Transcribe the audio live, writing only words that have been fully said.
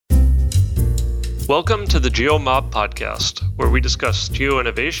Welcome to the GeoMob podcast, where we discuss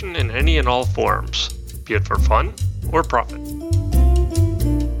geo-innovation in any and all forms, be it for fun or profit.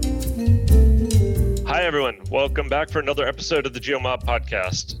 Hi, everyone. Welcome back for another episode of the GeoMob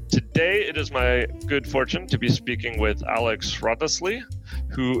podcast. Today, it is my good fortune to be speaking with Alex Wriothesley,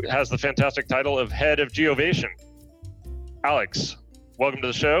 who has the fantastic title of Head of Geovation. Alex, welcome to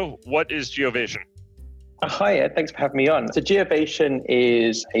the show. What is Geovation? Hi, thanks for having me on. So Geovation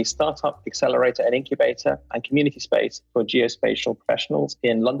is a startup accelerator and incubator and community space for geospatial professionals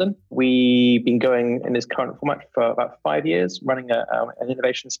in London. We've been going in this current format for about 5 years, running an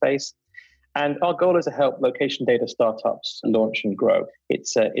innovation space. And our goal is to help location data startups launch and grow.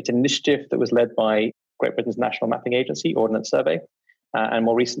 It's an initiative that was led by Great Britain's National Mapping Agency, Ordnance Survey. And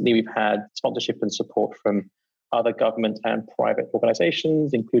more recently, we've had sponsorship and support from other government and private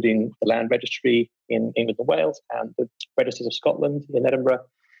organisations, including the Land Registry in England and Wales and the Registers of Scotland in Edinburgh,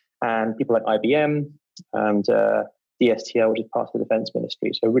 and people like IBM and DSTL, which is part of the Defence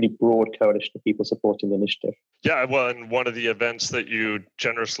Ministry. So a really broad coalition of people supporting the initiative. Yeah, well, and one of the events that you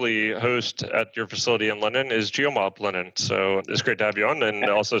generously host at your facility in London is GeoMob London. So it's great to have you on, and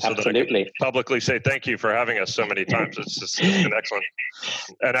also so that I can publicly say thank you for having us so many times. It's been excellent.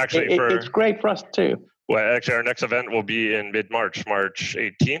 And actually, it's great for us too. Well, actually, our next event will be in mid-March, March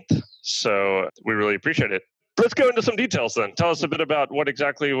 18th. So we really appreciate it. Let's go into some details then. Tell us a bit about what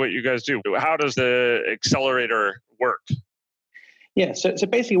you guys do. How does the accelerator work? Yeah, so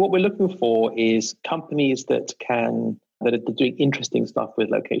basically what we're looking for is companies that are doing interesting stuff with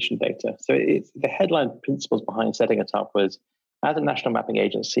location data. So it's the headline principles behind setting it up was, as a national mapping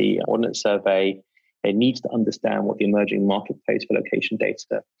agency, Ordnance Survey, it needs to understand what the emerging marketplace for location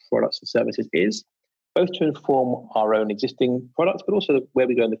data products and services is, both to inform our own existing products, but also where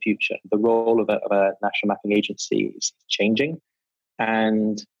we go in the future. The role of a national mapping agency is changing.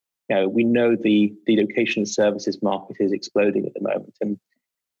 And we know the location services market is exploding at the moment. And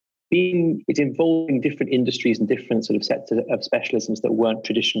it's involving different industries and different sort of sets of specialisms that weren't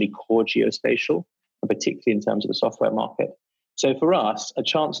traditionally core geospatial, and particularly in terms of the software market. So for us, a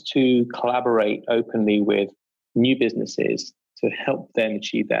chance to collaborate openly with new businesses to help them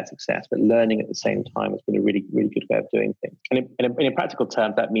achieve their success, but learning at the same time has been a really, really good way of doing things. And in practical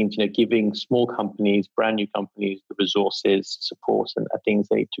terms, that means giving small companies, brand new companies, the resources, support, and things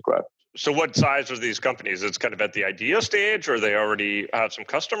they need to grow. So what size are these companies? It's kind of at the idea stage, or they already have some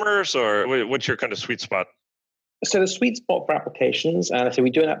customers, or what's your kind of sweet spot? So the sweet spot for applications, and I say we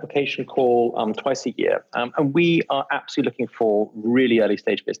do an application call twice a year, and we are absolutely looking for really early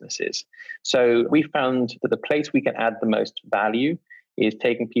stage businesses. So we found that the place we can add the most value is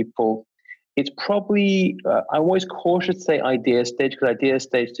taking people. It's probably, I'm always cautious to say idea stage, because idea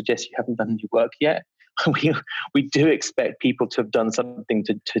stage suggests you haven't done any work yet. We do expect people to have done something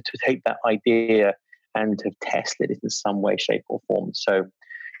to take that idea and to have tested it in some way, shape, or form. So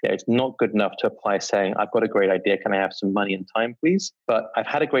it's not good enough to apply saying, I've got a great idea, can I have some money and time, please? But I've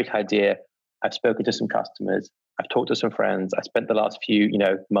had a great idea. I've spoken to some customers. I've talked to some friends. I spent the last few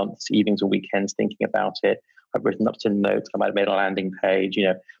months, evenings and weekends thinking about it. I've written up some notes. I might have made a landing page.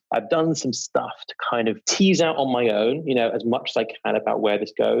 I've done some stuff to kind of tease out on my own, as much as I can about where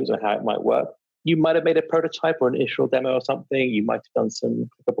this goes and how it might work. You might have made a prototype or an initial demo or something. You might have done some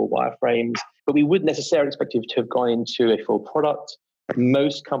clickable wireframes, but we wouldn't necessarily expect you to have gone into a full product.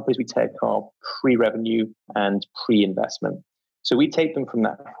 Most companies we take are pre-revenue and pre-investment. So we take them from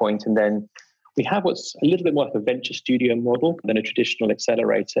that point, and then we have what's a little bit more like a venture studio model than a traditional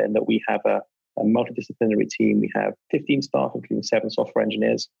accelerator, in that we have a multidisciplinary team. We have 15 staff, including 7 software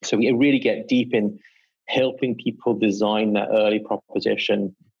engineers. So we really get deep in helping people design that early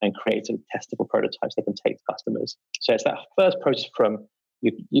proposition and create some testable prototypes they can take to customers. So it's that first process from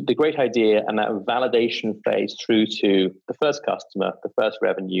the great idea and that validation phase through to the first customer, the first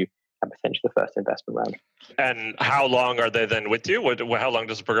revenue, and potentially the first investment round. And how long are they then with you? How long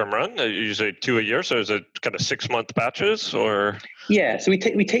does the program run? Usually 2 a year. So is it kind of 6-month batches, or? Yeah, so we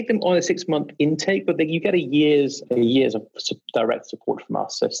take them on a 6-month intake, but then you get a years of direct support from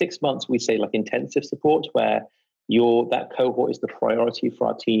us. So 6 months, we say like intensive support, where that cohort is the priority for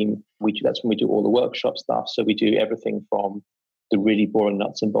our team. That's when we do all the workshop stuff. So we do everything from the really boring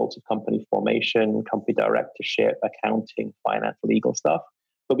nuts and bolts of company formation, company directorship, accounting, finance, legal stuff.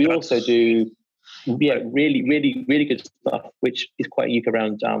 But we also do really, really, really good stuff, which is quite unique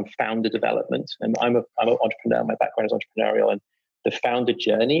around founder development. And I'm an entrepreneur. My background is entrepreneurial, and the founder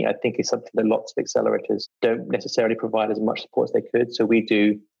journey, I think, is something that lots of accelerators don't necessarily provide as much support as they could. So we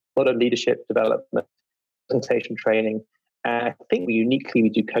do a lot of leadership development, presentation training. And I think we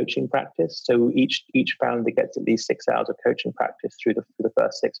do coaching practice. So each founder gets at least 6 hours of coaching practice through the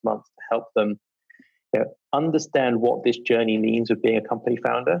first 6 months to help them understand what this journey means of being a company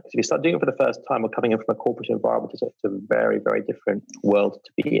founder. So if you start doing it for the first time or coming in from a corporate environment, it's a very, very different world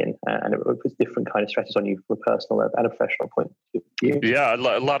to be in. And it puts different kind of stresses on you from a personal and a professional point of view. Yeah, a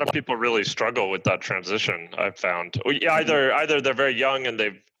lot of people really struggle with that transition, I've found. Either they're very young and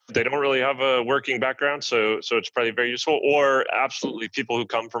they don't really have a working background, so it's probably very useful, or absolutely people who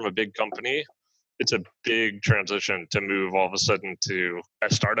come from a big company. It's a big transition to move all of a sudden to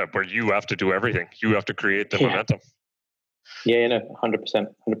a startup where you have to do everything. You have to create the momentum. Yeah,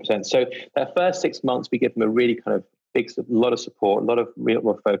 100%. So that first 6 months, we give them a really kind of lot of support, a lot of real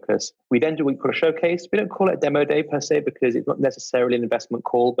focus. We then we put a showcase. We don't call it a demo day per se because it's not necessarily an investment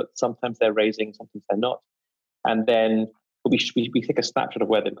call, but sometimes they're raising, sometimes they're not. And then we take a snapshot of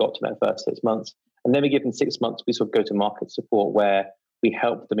where they've got to that first 6 months. And then we give them 6 months, we sort of go to market support where we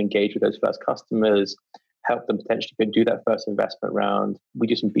help them engage with those first customers, help them potentially go do that first investment round. We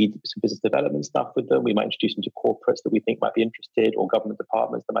do some business development stuff with them. We might introduce them to corporates that we think might be interested or government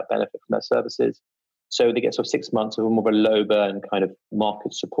departments that might benefit from their services. So they get sort of 6 months of more of a low burn kind of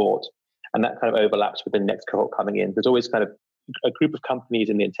market support. And that kind of overlaps with the next cohort coming in. There's always kind of a group of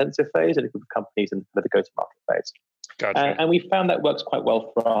companies in the intensive phase and a group of companies in the go-to-market phase. Gotcha. And we found that works quite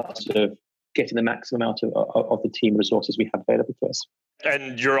well for us, sort of getting the maximum amount of the team resources we have available to us.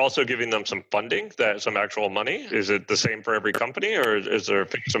 And you're also giving them some funding, some actual money. Is it the same for every company, or is there a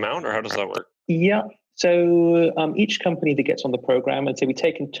fixed amount, or how does that work? Yeah. So each company that gets on the program, and so we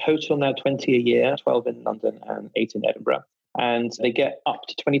take in total now 20 a year, 12 in London and 8 in Edinburgh. And they get up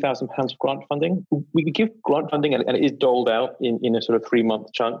to £20,000 of grant funding. We give grant funding, and it is doled out in a sort of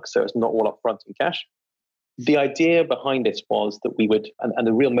 3-month chunk, so it's not all upfront in cash. The idea behind this was that we would, and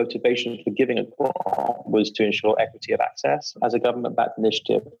the real motivation for giving a grant was to ensure equity of access. As a government-backed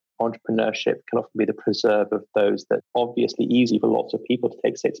initiative, entrepreneurship can often be the preserve of those that obviously easy for lots of people to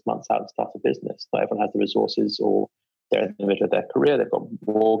take 6 months out and start a business. Not everyone has the resources, or they're in the middle of their career, they've got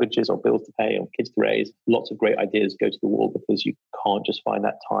mortgages or bills to pay or kids to raise. Lots of great ideas go to the wall because you can't just find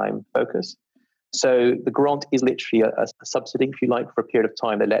that time focus. So the grant is literally a subsidy, if you like, for a period of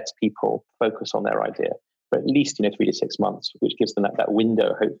time that lets people focus on their idea for at least 3 to 6 months, which gives them that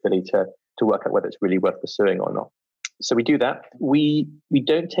window, hopefully, to work out whether it's really worth pursuing or not. So we do that. We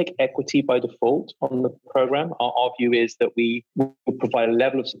don't take equity by default on the program. Our view is that we will provide a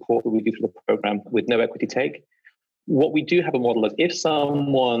level of support that we do for the program with no equity take. What we do have a model is if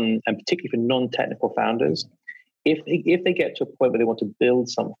someone, and particularly for non-technical founders, if they get to a point where they want to build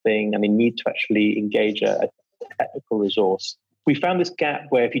something and they need to actually engage a technical resource, we found this gap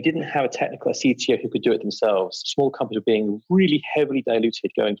where if you didn't have a CTO who could do it themselves, small companies were being really heavily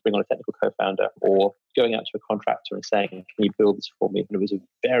diluted going to bring on a technical co-founder or going out to a contractor and saying, can you build this for me? And it was a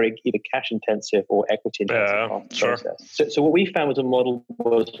very either cash intensive or equity intensive process. So what we found was a model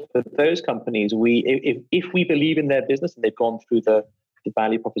was for those companies, if we believe in their business and they've gone through the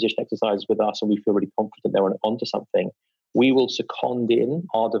value proposition exercises with us and we feel really confident they're onto something, we will second in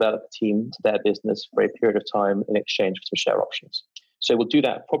our developer team to their business for a period of time in exchange for some share options. So we'll do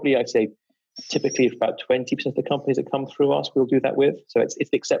that probably, I'd say, typically for about 20% of the companies that come through us, we'll do that with. So it's the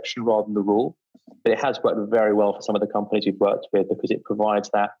exception rather than the rule. But it has worked very well for some of the companies we've worked with because it provides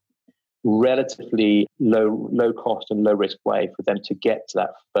that relatively low cost and low risk way for them to get to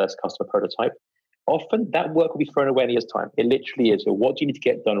that first customer prototype. Often that work will be thrown away in a year's time. It literally is. So what do you need to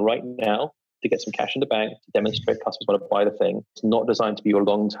get done right now to get some cash in the bank, to demonstrate customers want to buy the thing? It's not designed to be your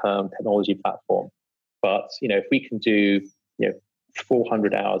long-term technology platform. But, if we can do,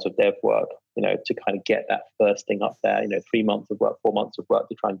 400 hours of dev work, to kind of get that first thing up there, 3 months of work, 4 months of work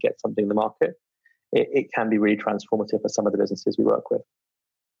to try and get something in the market, it can be really transformative for some of the businesses we work with.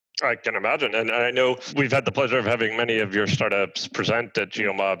 I can imagine. And I know we've had the pleasure of having many of your startups present at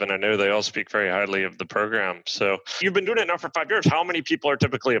GeoMob, and I know they all speak very highly of the program. So you've been doing it now for 5 years. How many people are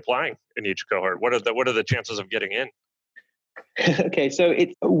typically applying in each cohort? What are the chances of getting in? Okay, so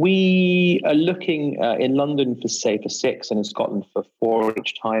we are looking in London for 6 and in Scotland for 4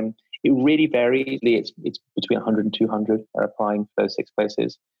 each time. It really varies. It's between 100 and 200 are applying for those 6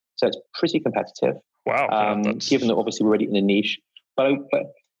 places. So it's pretty competitive. Wow. Given that obviously we're already in a niche. But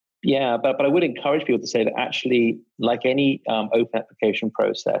I would encourage people to say that actually, like any open application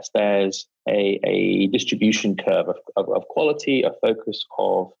process, there's a distribution curve of quality, a focus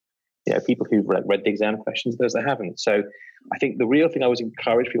of people who've read the exam questions, those that haven't. So I think the real thing I always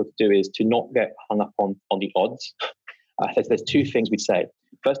encourage people to do is to not get hung up on the odds. There's 2 things we'd say.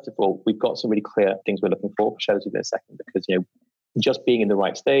 First of all, we've got some really clear things we're looking for. I'll show you in a second, because just being in the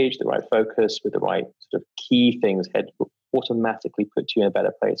right stage, the right focus, with the right sort of key things head will automatically put you in a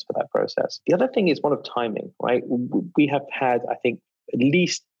better place for that process. The other thing is one of timing, right? We have had, I think, at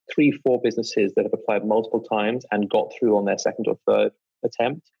least 3-4 businesses that have applied multiple times and got through on their second or third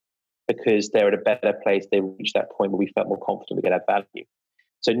attempt because they're at a better place. They reached that point where we felt more confident we could add value.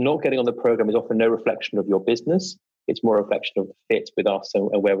 So not getting on the program is often no reflection of your business. It's more a reflection of the fit with us and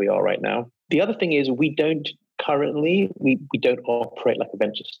where we are right now. The other thing is we don't operate like a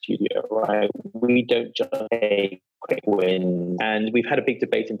venture studio, right? We don't just take quick win. And we've had a big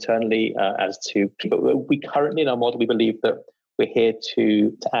debate internally as to, we currently in our model, we believe that we're here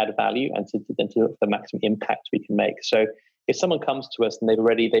to add value and to look for the maximum impact we can make. So if someone comes to us and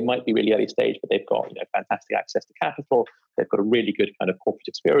they might be really early stage, but they've got fantastic access to capital, they've got a really good kind of corporate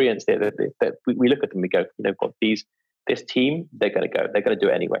experience. We look at them, we go, they've got this team, they're going to do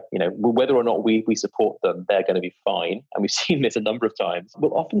it anyway. Whether or not we support them, they're going to be fine. And we've seen this a number of times.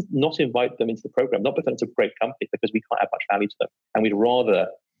 We'll often not invite them into the program, not because it's a great company, because we can't add much value to them. And we'd rather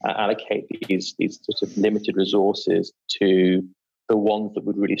allocate these sort of limited resources to the ones that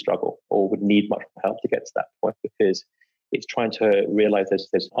would really struggle or would need much help to get to that point, because it's trying to realize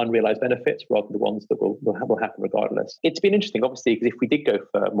there's unrealized benefits rather than the ones that will happen regardless. It's been interesting, obviously, because if we did go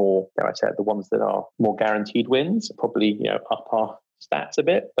for more, dare I say, the ones that are more guaranteed wins, probably up our stats a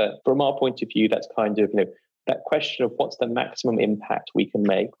bit. But from our point of view, that's kind of that question of what's the maximum impact we can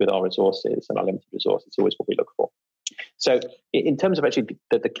make with our resources and our limited resources is always what we look for. So in terms of actually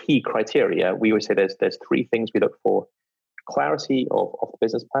the key criteria, we always say there's 3 things we look for: clarity of the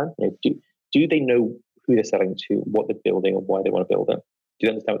business plan. Do they know who they're selling to, what they're building, and why they want to build it? Do they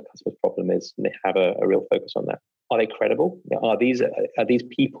understand what the customer's problem is, and they have a real focus on that? Are they credible? Are these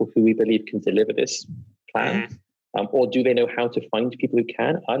people who we believe can deliver this plan, or do they know how to find people who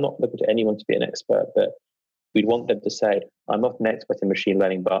can? I'm not looking to anyone to be an expert, but we'd want them to say, "I'm not an expert in machine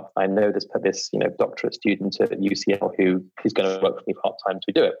learning, but I know this doctorate student at UCL who is going to work for me part time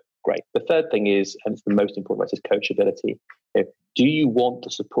to do it." Great. The third thing is, and it's the most important, is coachability. Do you want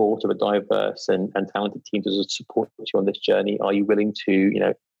the support of a diverse and talented team to support you on this journey? Are you willing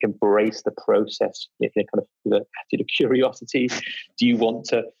to, embrace the process kind of with an attitude of curiosity? Do you want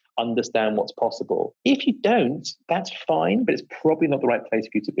to understand what's possible? If you don't, that's fine, but it's probably not the right place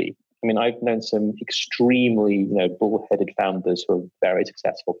for you to be. I mean, I've known some extremely, bullheaded founders who are very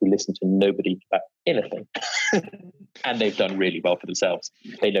successful, who listen to nobody about anything. And they've done really well for themselves.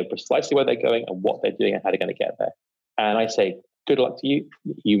 They know precisely where they're going and what they're doing and how they're going to get there. And I say, good luck to you.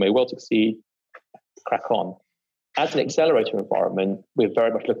 You may well succeed. Crack on. As an accelerator environment, we're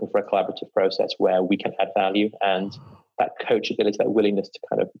very much looking for a collaborative process where we can add value, and that coachability, that willingness to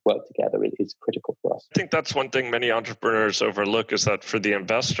kind of work together is critical for us. I think that's one thing many entrepreneurs overlook, is that for the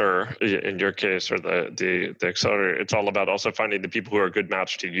investor, in your case, or the accelerator, it's all about also finding the people who are a good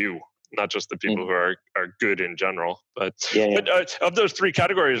match to you, not just the people who are good in general. But of those 3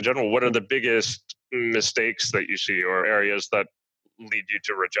 categories in general, what are the biggest mistakes that you see, or areas that lead you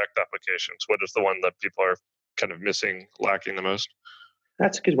to reject applications? What is the one that people are kind of missing, lacking the most?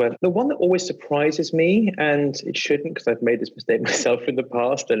 That's a good one. The one that always surprises me, and it shouldn't, because I've made this mistake myself in the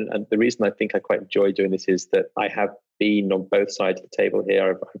past, and the reason I think I quite enjoy doing this is that I have been on both sides of the table here.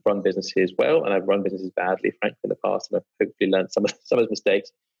 I've run businesses well, and I've run businesses badly, frankly, in the past, and I've hopefully learned some of those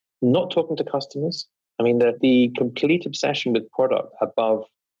mistakes. Not talking to customers. I mean, the complete obsession with product above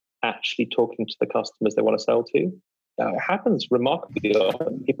actually talking to the customers they want to sell to. It happens remarkably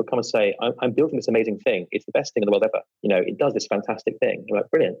often. People come and say, I'm building this amazing thing. It's the best thing in the world ever. It does this fantastic thing. You're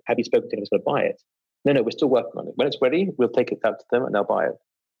like, brilliant. Have you spoken to them who's going to buy it? No, we're still working on it. When it's ready, we'll take it out to them and they'll buy it.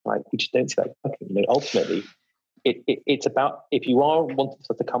 Like, we just don't see that working. Ultimately, it's about, if you are wanting to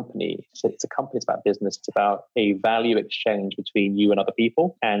start a company, it's a company, it's about business, it's about a value exchange between you and other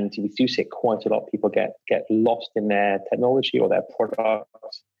people. And we do see it quite a lot. People get lost in their technology or their products.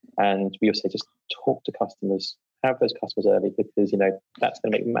 And we also just talk to customers, have those customers early, because that's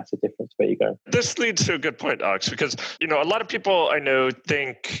going to make a massive difference where you go. This leads to a good point, Alex, because a lot of people I know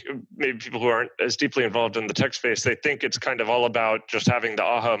think, maybe people who aren't as deeply involved in the tech space, they think it's kind of all about just having the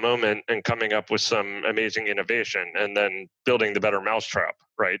aha moment and coming up with some amazing innovation and then building the better mousetrap,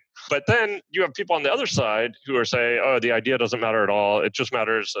 right? But then you have people on the other side who are saying, oh, the idea doesn't matter at all. It just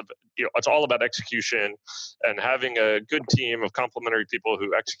matters, it's all about execution and having a good team of complementary people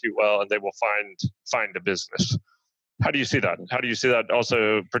who execute well, and they will find a business. How do you see that? How do you see that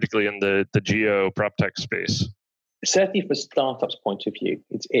also, particularly in the geo prop tech space? Certainly from a startup's point of view,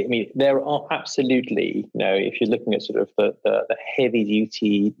 there are absolutely, if you're looking at sort of the heavy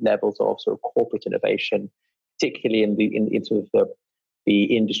duty levels of sort of corporate innovation, particularly in sort of the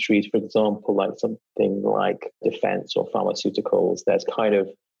industries, for example, like something like defense or pharmaceuticals, there's kind of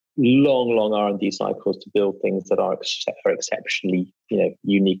long R&D cycles to build things that are exceptionally,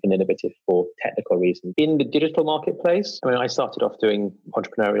 unique and innovative for technical reasons. In the digital marketplace, I started off doing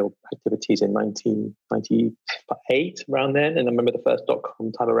entrepreneurial activities in 1998, around then, and I remember the first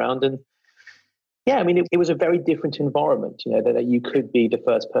 .com time around, and it was a very different environment, that you could be the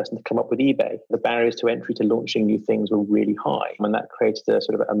first person to come up with eBay. The barriers to entry to launching new things were really high, and that created a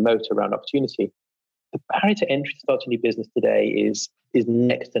sort of a moat around opportunity. The barrier to entry to start a new business today is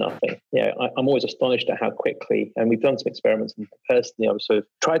next to nothing. I'm always astonished at how quickly, and we've done some experiments, and personally, I was sort of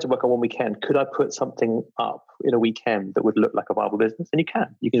trying to work on one weekend. Could I put something up in a weekend that would look like a viable business? And you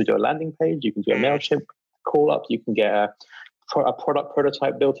can. You can do a landing page, you can do a MailChimp call up, you can get a product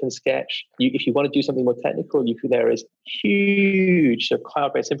prototype built in Sketch. If you want to do something more technical, there is huge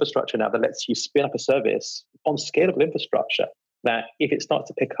cloud-based infrastructure now that lets you spin up a service on scalable infrastructure that if it starts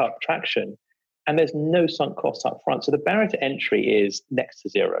to pick up traction, and there's no sunk costs up front. So the barrier to entry is next to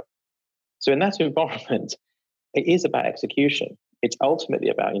zero. So in that environment, it is about execution. It's ultimately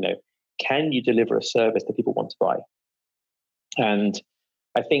about, can you deliver a service that people want to buy? And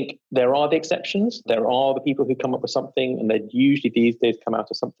I think there are the exceptions. There are the people who come up with something, and they usually these days come out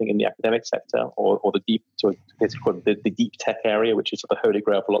of something in the academic sector or the deep, so it's called the deep tech area, which is the holy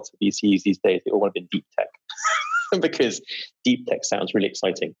grail for lots of VCs these days. They all want to be in deep tech because deep tech sounds really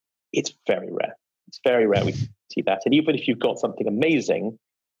exciting. It's very rare. It's very rare we see that. And even if you've got something amazing,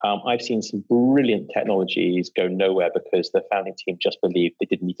 I've seen some brilliant technologies go nowhere because the founding team just believed they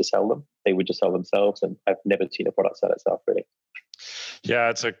didn't need to sell them. They would just sell themselves. And I've never seen a product sell itself, really. Yeah,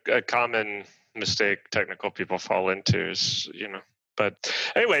 it's a common mistake technical people fall into is, But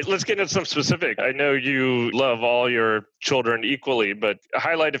anyway, let's get into some specific. I know you love all your children equally, but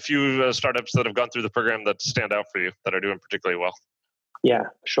highlight a few startups that have gone through the program that stand out for you, that are doing particularly well. Yeah,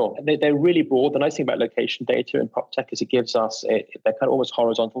 sure. They're really broad. The nice thing about location data and prop tech is it gives us, they're kind of almost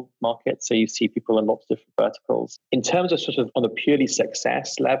horizontal markets. So you see people in lots of different verticals. In terms of sort of on a purely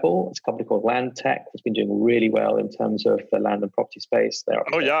success level, it's a company called Land Tech that's been doing really well in terms of the land and property space.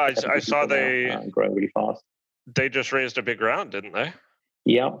 I saw they growing really fast. They just raised a big round, didn't they?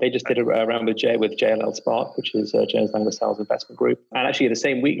 Yeah, they just did a round with JLL Spark, which is Jones Lang LaSalle's investment group. And actually, the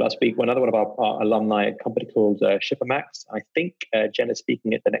same week last week, another one of our alumni, a company called Shippermax, I think Jenna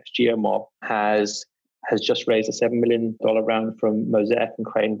speaking at the next GeoMob, has just raised a $7 million round from Mosaic and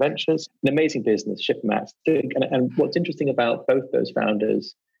Crane Ventures. An amazing business, Shippermax. And what's interesting about both those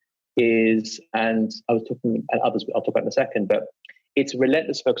founders is, and I was talking, and others I'll talk about in a second, but it's a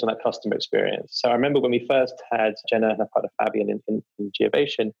relentless focus on that customer experience. So I remember when we first had Jenna and her partner Fabian in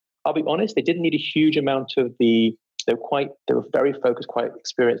Geovation, I'll be honest, they didn't need a huge amount of they were very focused, quite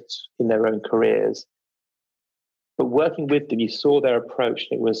experienced in their own careers. But working with them, you saw their approach.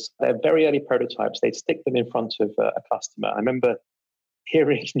 They're very early prototypes. They'd stick them in front of a customer. I remember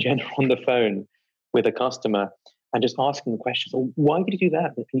hearing Jenna on the phone with a customer and just asking the questions, why did you do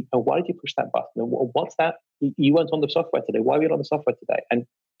that? Why did you push that button? What's that? You weren't on the software today. Why were you not on the software today? And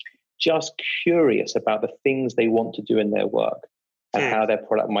just curious about the things they want to do in their work and how their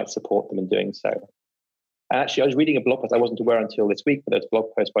product might support them in doing so. And actually, I was reading a blog post I wasn't aware until this week, but there's a blog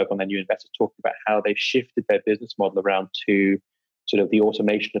post by one of their new investors talking about how they've shifted their business model around to sort of the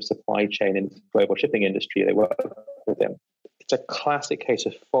automation of supply chain in the global shipping industry. They work with them. It's a classic case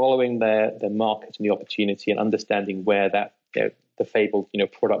of following their market and the opportunity and understanding where that the fabled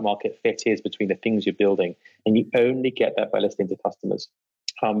product market fit is between the things you're building, and you only get that by listening to customers.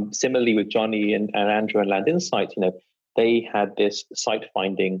 Similarly with Johnny and Andrew and Land Insight, they had this site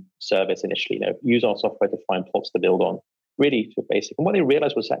finding service initially. Use our software to find plots to build on. Really basic. And what they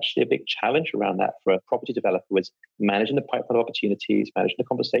realized was actually a big challenge around that for a property developer was managing the pipeline of opportunities, managing the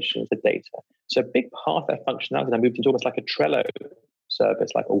conversations, the data. So a big part of that functionality, I moved into almost like a Trello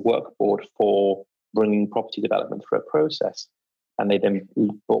service, like a workboard for bringing property development through a process. And they then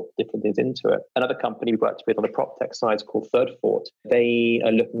brought different things into it. Another company we worked with on the prop tech side is called Third Fort. They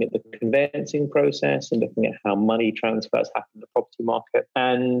are looking at the conveyancing process and looking at how money transfers happen in the property market.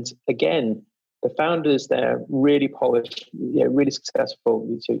 And again, the founders, they're really polished, really successful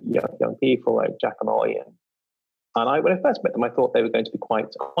young people like Jack and Ollie. And when I first met them, I thought they were going to be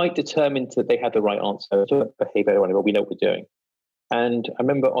quite determined that they had the right answer to behave everyone. Well, we know what we're doing. And I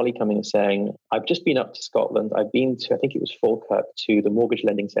remember Ollie coming and saying, I've just been up to Scotland. I've been to, I think it was Falkirk, to the mortgage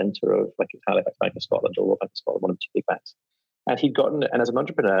lending centre of Halifax Bank of Scotland or Royal Bank of Scotland, one of the two big banks. And and as an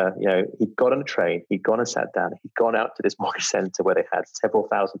entrepreneur, he'd got on a train, he'd gone and sat down, he'd gone out to this mortgage centre where they had several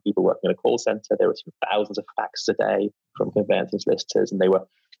thousand people working in a call centre. There were thousands of faxes a day from conveyancing solicitors, and they were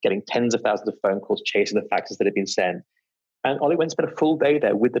getting tens of thousands of phone calls chasing the faxes that had been sent. And Ollie went and spent a full day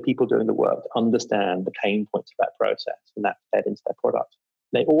there with the people doing the work to understand the pain points of that process, and that fed into their product.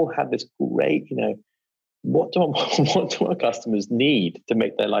 They all had this great, what do our customers need to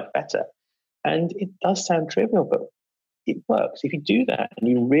make their life better? And it does sound trivial, but it works. If you do that and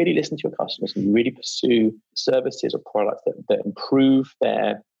you really listen to your customers and you really pursue services or products that improve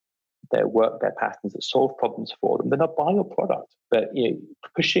their work, their patterns, that solve problems for them, then they'll buy your product. But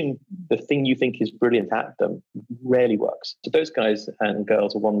pushing the thing you think is brilliant at them rarely works. So those guys and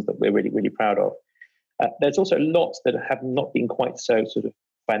girls are ones that we're really, really proud of. There's also lots that have not been quite so sort of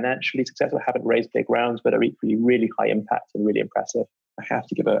financially successful, haven't raised big rounds, but are equally really high impact and really impressive. I have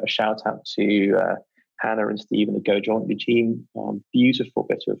to give a shout out to Hannah and Steve and the Go Jointly team. Beautiful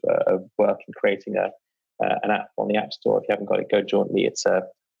bit of work in creating an app on the App Store. If you haven't got it, Go Jointly. It's a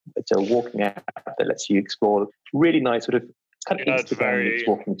walking app that lets you explore really nice sort of kind of Instagram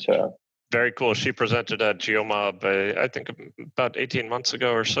walking tour. Very cool. She presented at GeoMob, I think about 18 months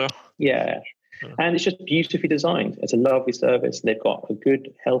ago or so. Yeah. And it's just beautifully designed. It's a lovely service. They've got a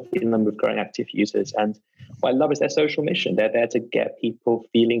good, healthy number of growing active users. And what I love is their social mission. They're there to get people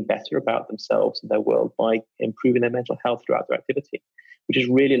feeling better about themselves and their world by improving their mental health throughout their activity, which is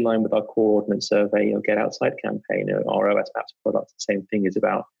really in line with our core audience survey, Get Outside campaign. Our OS Maps product, the same thing, is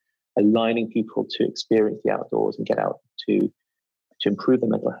about aligning people to experience the outdoors and get out to improve their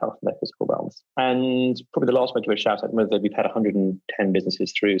mental health and their physical wellness. And probably the last one to give a shout out, we've had 110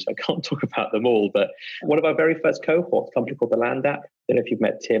 businesses through, so I can't talk about them all, but one of our very first cohorts, a company called the Land App. I don't know if you've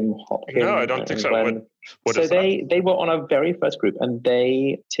met Tim Hopkins. No, I don't think so. What so is they were on our very first group, and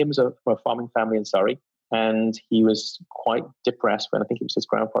Tim was from a farming family in Surrey, and he was quite depressed when I think it was his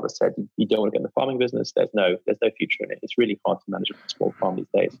grandfather said, you don't want to get in the farming business, there's no future in it. It's really hard to manage a small farm these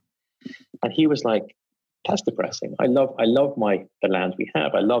days. And he was like, that's depressing. I love the land we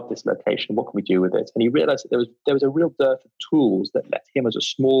have. I love this location. What can we do with it? And he realized that there was a real dearth of tools that let him, as a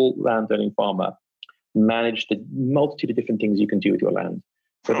small landowning farmer, manage the multitude of different things you can do with your land.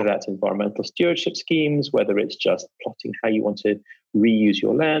 Whether that's environmental stewardship schemes, whether it's just plotting how you want to reuse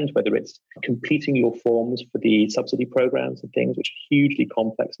your land, whether it's completing your forms for the subsidy programs and things, which are hugely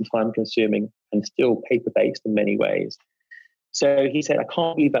complex and time-consuming and still paper-based in many ways. So he said, I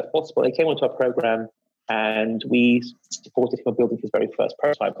can't believe that's possible. He came onto our program, and we supported him on building his very first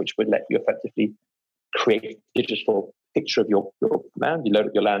prototype, which would let you effectively create a digital picture of your land. You load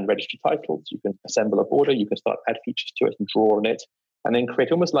up your land registry titles, you can assemble a border, you can start add features to it and draw on it, and then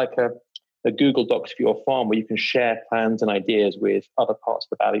create almost like a Google Docs for your farm where you can share plans and ideas with other parts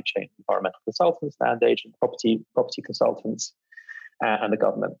of the value chain, environmental consultants, land agents, property consultants, and the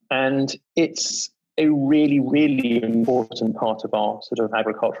government. And it's a really, really important part of our sort of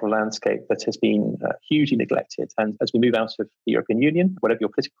agricultural landscape that has been hugely neglected. And as we move out of the European Union, whatever your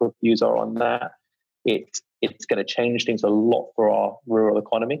political views are on that, it's going to change things a lot for our rural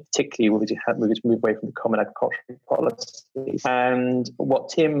economy, particularly when we move away from the common agricultural policy. And what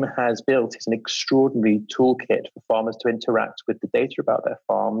Tim has built is an extraordinary toolkit for farmers to interact with the data about their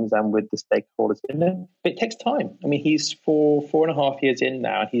farms and with the stakeholders in it. But it takes time. I mean, he's 4.5 years in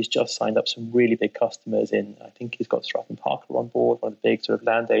now, and he's just signed up some really big customers in. I think he's got Stratton Parker on board, one of the big sort of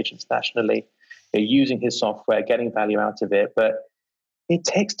land agents nationally. They're using his software, getting value out of it, but it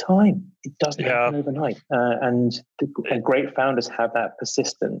takes time. It doesn't happen overnight. And great founders have that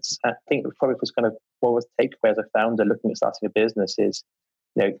persistence. I think probably was kind of what was the takeaway as a founder looking at starting a business is,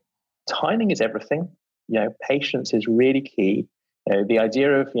 timing is everything. Patience is really key. The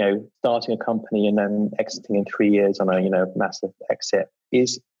idea of, starting a company and then exiting in 3 years on a, massive exit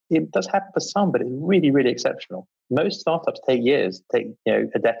it does happen for some, but it's really, really exceptional. Most startups take years,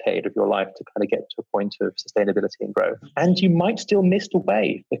 a decade of your life to kind of get to a point of sustainability and growth. And you might still miss the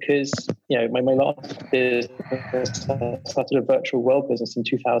way because, my last business, I started a virtual world business in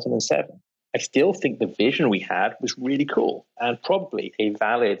 2007. I still think the vision we had was really cool and probably a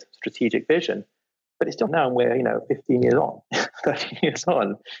valid strategic vision, but it's still now we're, 15 years on, 13 years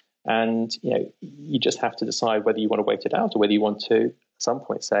on. And, you just have to decide whether you want to wait it out or whether you want to at some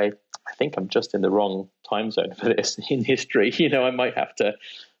point say, I think I'm just in the wrong time zone for this in history. I might have to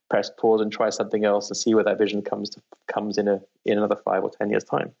press pause and try something else and see where that vision comes in another 5 or 10 years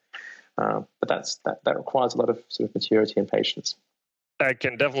time. But that requires a lot of sort of maturity and patience. I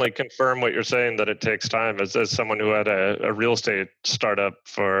can definitely confirm what you're saying, that it takes time. As someone who had a real estate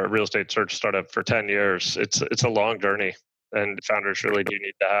search startup for 10 years, it's a long journey, and founders really do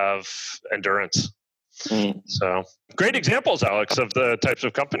need to have endurance. So great examples, Alex, of the types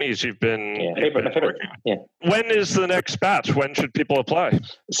of companies you've been working with. Yeah. When is the next batch? When should people apply?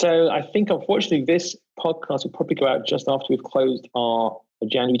 So I think, unfortunately, this podcast will probably go out just after we've closed our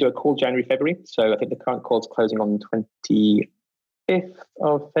January. We do a call January, February. So I think the current call is closing on the 25th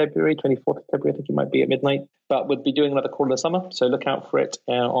of February, 24th of February, I think it might be at midnight. But we'll be doing another call in the summer, so look out for it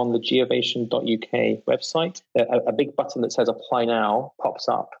on the geovation.uk website. A big button that says Apply Now pops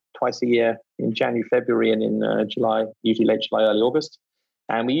up twice a year in January, February, and in July, usually late July, early August.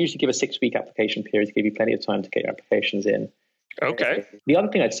 And we usually give a 6-week application period to give you plenty of time to get your applications in. Okay. The other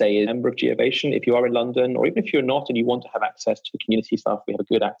thing I'd say is, member of Geovation, if you are in London, or even if you're not and you want to have access to the community stuff, we have a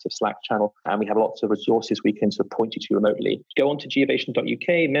good active Slack channel and we have lots of resources we can sort of point you to remotely. Go on to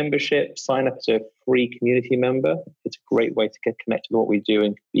geovation.uk, membership, sign up as a free community member. It's a great way to get connected with what we do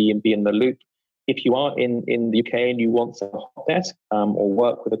and be in the loop. If you are in the UK and you want a hot desk or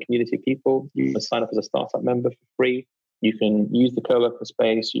work with a community of people, you can sign up as a startup member for free. You can use the co-worker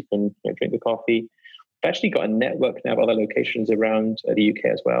space. You can drink the coffee. We've actually got a network now of other locations around the UK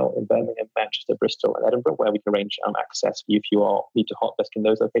as well, in Birmingham, Manchester, Bristol, and Edinburgh, where we can arrange access for you if you need to hot desk in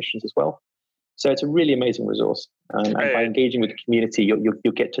those locations as well. So it's a really amazing resource. And by engaging with the community,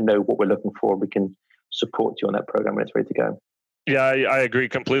 you'll get to know what we're looking for. We can support you on that program when it's ready to go. Yeah, I agree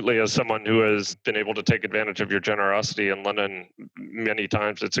completely. As someone who has been able to take advantage of your generosity in London many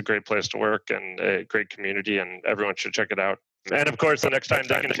times, it's a great place to work and a great community, and everyone should check it out. And of course, the next time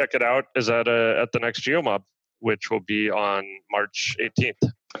they can check it out is at the next GeoMob, which will be on March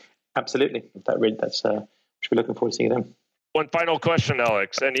 18th. Absolutely. That's we're looking forward to seeing them. One final question,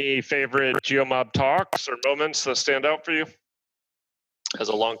 Alex. Any favorite GeoMob talks or moments that stand out for you? As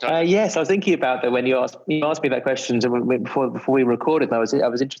a long time. Yes, I was thinking about that when you asked me that question before we recorded. And I was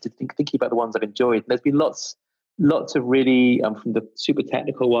interested thinking about the ones I've enjoyed. There's been lots of really from the super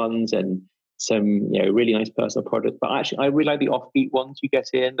technical ones and some really nice personal projects. But actually, I really like the offbeat ones you get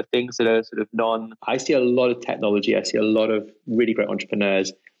in, the things that are sort of I see a lot of technology. I see a lot of really great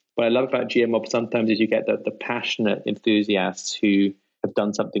entrepreneurs. What I love about GeoMob sometimes is you get the passionate enthusiasts who have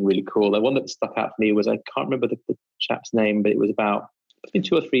done something really cool. The one that stuck out for me was, I can't remember the chap's name, but it was about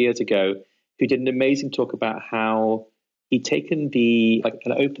 2 or 3 years ago, who did an amazing talk about how he'd taken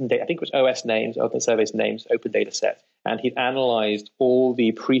an open data, I think it was OS names, open surveys names, open data set, and he'd analyzed all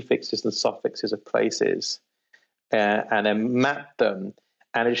the prefixes and suffixes of places and then mapped them.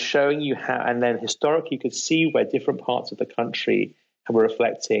 And it's showing you how, and then historically you could see where different parts of the country were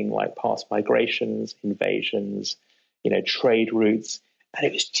reflecting like past migrations, invasions, trade routes. And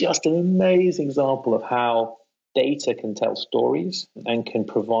it was just an amazing example of how data can tell stories and can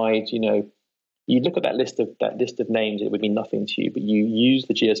provide, you look at that list of names, it would mean nothing to you, but you use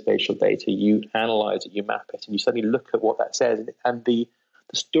the geospatial data, you analyze it, you map it, and you suddenly look at what that says, and the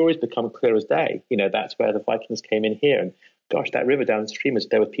stories become clear as day. That's where the Vikings came in here, and gosh, that river downstream,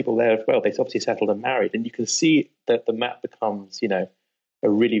 there were people there as well. They obviously settled and married, and you can see that the map becomes, a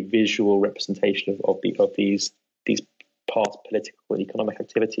really visual representation of these past political and economic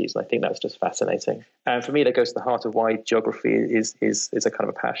activities. And I think that's just fascinating. And for me, that goes to the heart of why geography is a kind of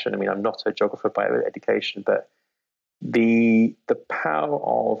a passion. I mean, I'm not a geographer by education, but the power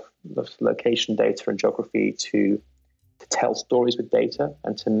of location data and geography to tell stories with data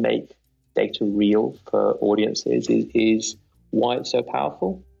and to make data real for audiences is why it's so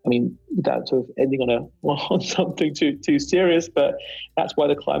powerful. I mean, without sort of ending on something too serious, but that's why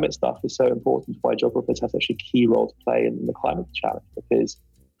the climate stuff is so important, why geographers have such a key role to play in the climate challenge, because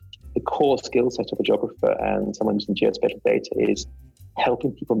the core skill set of a geographer and someone using geospatial data is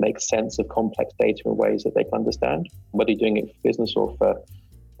helping people make sense of complex data in ways that they can understand, whether you're doing it for business or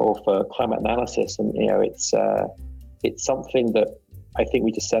for climate analysis. And, it's something that I think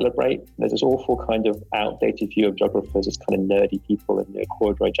we just celebrate. There's this awful kind of outdated view of geographers as kind of nerdy people in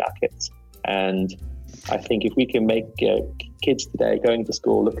corduroy jackets. And I think if we can make kids today going to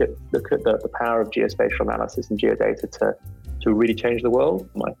school look at the power of geospatial analysis and geodata to really change the world,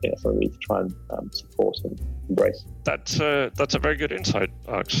 I think that's something we need to try and support and embrace. That's a very good insight,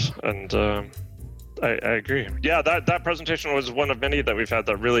 Alex, and I agree. Yeah, that presentation was one of many that we've had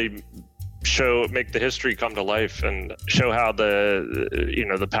that really make the history come to life and show how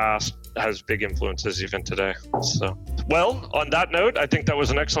the past has big influences even today. So, well, on that note, I think that was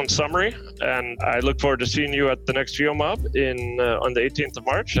an excellent summary, and I look forward to seeing you at the next GeoMob on the 18th of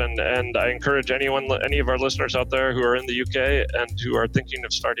March. And I encourage any of our listeners out there who are in the UK and who are thinking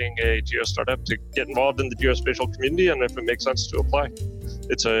of starting a geo startup to get involved in the geospatial community, and if it makes sense, to apply.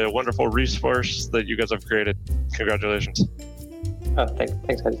 It's a wonderful resource that you guys have created. Congratulations.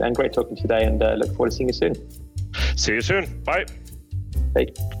 Thanks, and great talking today, and look forward to seeing you soon. See you soon. Bye. Bye.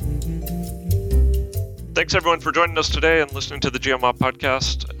 Thanks everyone for joining us today and listening to the GeoMob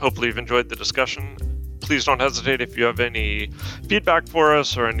podcast. Hopefully you've enjoyed the discussion. Please don't hesitate if you have any feedback for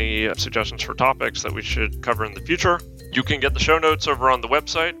us or any suggestions for topics that we should cover in the future. You can get the show notes over on the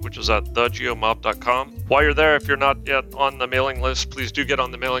website, which is at thegeomob.com. While you're there, if you're not yet on the mailing list, please do get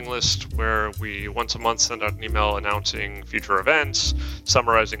on the mailing list, where we once a month send out an email announcing future events,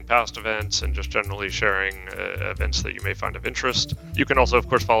 summarizing past events, and just generally sharing events that you may find of interest. You can also, of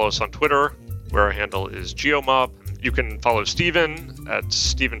course, follow us on Twitter, where our handle is GeoMob. You can follow Steven at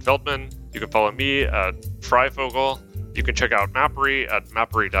Steven Feldman. You can follow me at Freifogel. You can check out Mappery at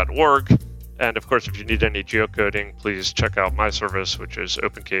mappery.org. And of course, if you need any geocoding, please check out my service, which is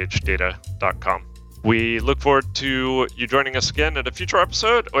opencagedata.com. We look forward to you joining us again at a future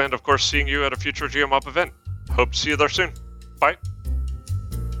episode, and of course, seeing you at a future GeoMob event. Hope to see you there soon. Bye.